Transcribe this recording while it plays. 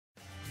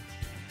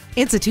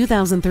It's a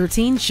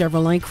 2013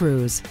 Chevrolet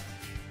Cruze.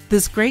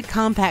 This great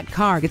compact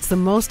car gets the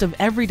most of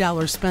every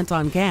dollar spent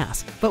on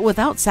gas, but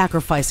without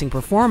sacrificing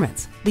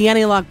performance. The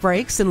anti-lock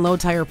brakes and low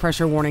tire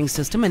pressure warning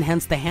system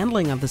enhance the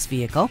handling of this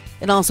vehicle.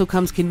 It also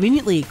comes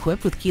conveniently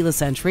equipped with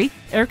keyless entry,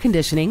 air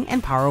conditioning,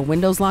 and power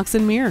windows, locks,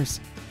 and mirrors.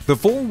 The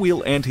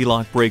four-wheel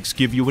anti-lock brakes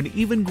give you an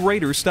even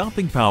greater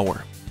stopping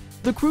power.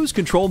 The cruise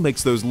control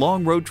makes those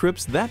long road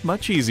trips that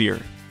much easier.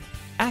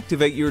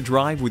 Activate your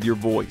drive with your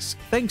voice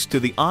thanks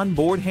to the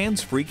onboard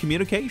hands-free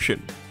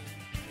communication.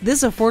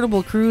 This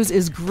affordable Cruze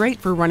is great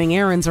for running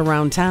errands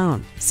around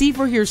town. See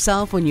for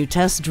yourself when you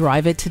test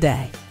drive it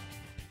today.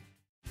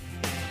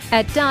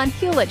 At Don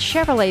Hewlett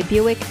Chevrolet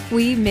Buick,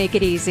 we make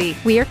it easy.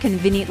 We are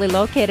conveniently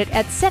located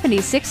at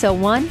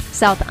 7601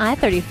 South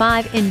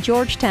I-35 in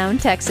Georgetown,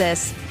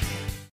 Texas.